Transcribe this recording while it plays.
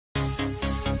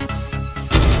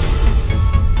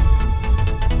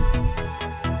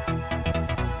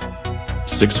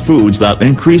6 foods that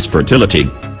increase fertility.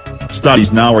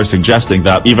 Studies now are suggesting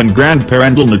that even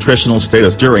grandparental nutritional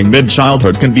status during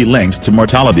mid-childhood can be linked to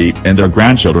mortality in their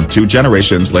grandchildren 2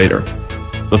 generations later.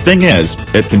 The thing is,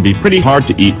 it can be pretty hard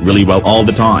to eat really well all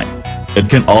the time. It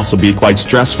can also be quite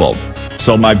stressful.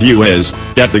 So my view is,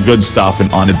 get the good stuff in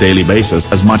on a daily basis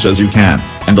as much as you can,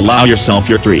 and allow yourself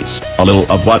your treats. A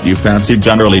little of what you fancy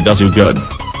generally does you good.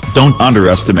 Don't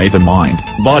underestimate the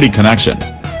mind-body connection.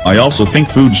 I also think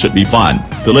food should be fun,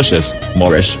 delicious,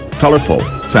 moreish, colorful,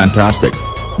 fantastic.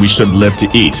 We should live to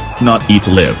eat, not eat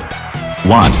to live.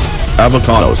 1.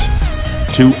 Avocados.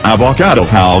 2. Avocado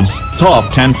halves,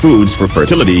 top 10 foods for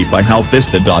fertility by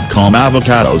Healthista.com.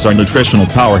 Avocados are nutritional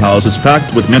powerhouses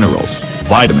packed with minerals,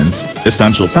 vitamins,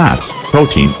 essential fats,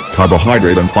 protein,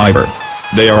 carbohydrate and fiber.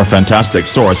 They are a fantastic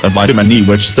source of vitamin E,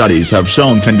 which studies have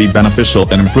shown can be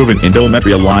beneficial in improving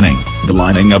endometrial lining, the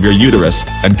lining of your uterus,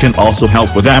 and can also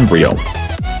help with embryo.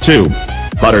 2.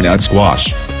 Butternut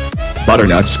squash.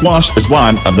 Butternut squash is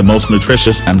one of the most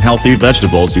nutritious and healthy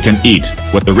vegetables you can eat,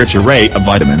 with a rich array of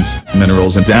vitamins,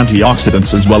 minerals and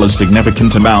antioxidants, as well as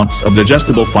significant amounts of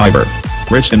digestible fiber.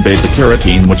 Rich in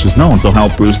beta-carotene, which is known to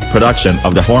help boost production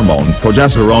of the hormone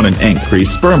progesterone and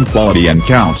increase sperm quality and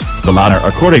count, the latter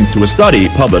according to a study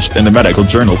published in the medical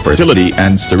journal Fertility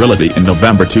and Sterility in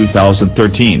November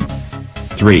 2013.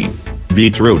 3.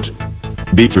 Beetroot.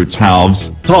 Beetroot's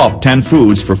halves, top 10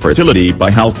 foods for fertility by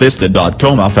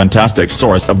Healthista.com. A fantastic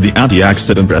source of the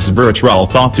antioxidant resveratrol,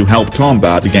 thought to help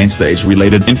combat against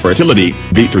age-related infertility.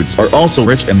 Beetroots are also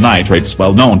rich in nitrates,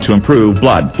 well known to improve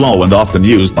blood flow and often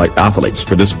used by athletes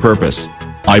for this purpose.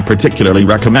 I particularly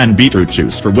recommend beetroot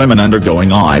juice for women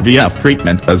undergoing IVF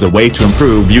treatment as a way to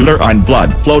improve uterine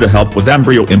blood flow to help with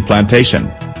embryo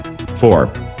implantation. 4.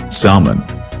 Salmon.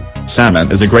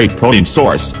 Salmon is a great protein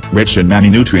source, rich in many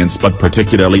nutrients but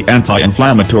particularly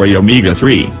anti-inflammatory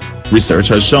omega-3. Research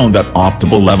has shown that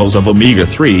optimal levels of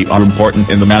omega-3 are important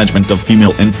in the management of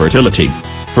female infertility.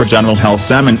 For general health,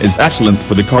 salmon is excellent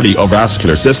for the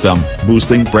cardiovascular system,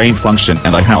 boosting brain function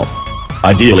and eye health.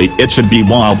 Ideally, it should be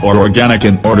wild or organic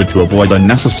in order to avoid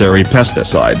unnecessary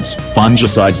pesticides,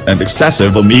 fungicides and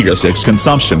excessive omega-6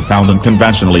 consumption found in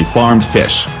conventionally farmed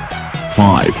fish.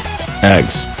 5.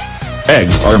 Eggs.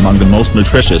 Eggs are among the most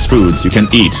nutritious foods you can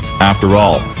eat. After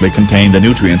all, they contain the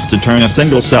nutrients to turn a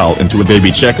single cell into a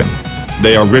baby chicken.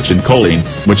 They are rich in choline,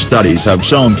 which studies have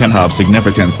shown can have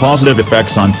significant positive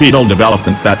effects on fetal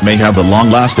development that may have a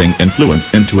long-lasting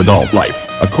influence into adult life,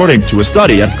 according to a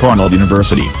study at Cornell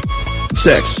University.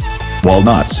 6.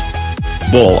 Walnuts.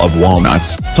 Bowl of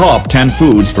walnuts, top 10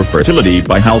 foods for fertility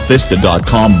by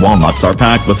Healthista.com. Walnuts are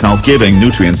packed with health-giving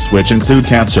nutrients which include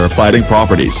cancer-fighting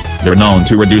properties. They're known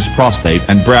to reduce prostate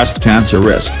and breast cancer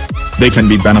risk. They can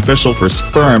be beneficial for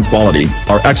sperm quality,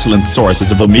 are excellent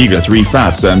sources of omega-3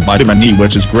 fats and vitamin E,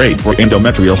 which is great for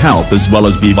endometrial health, as well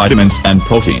as B vitamins and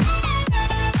protein.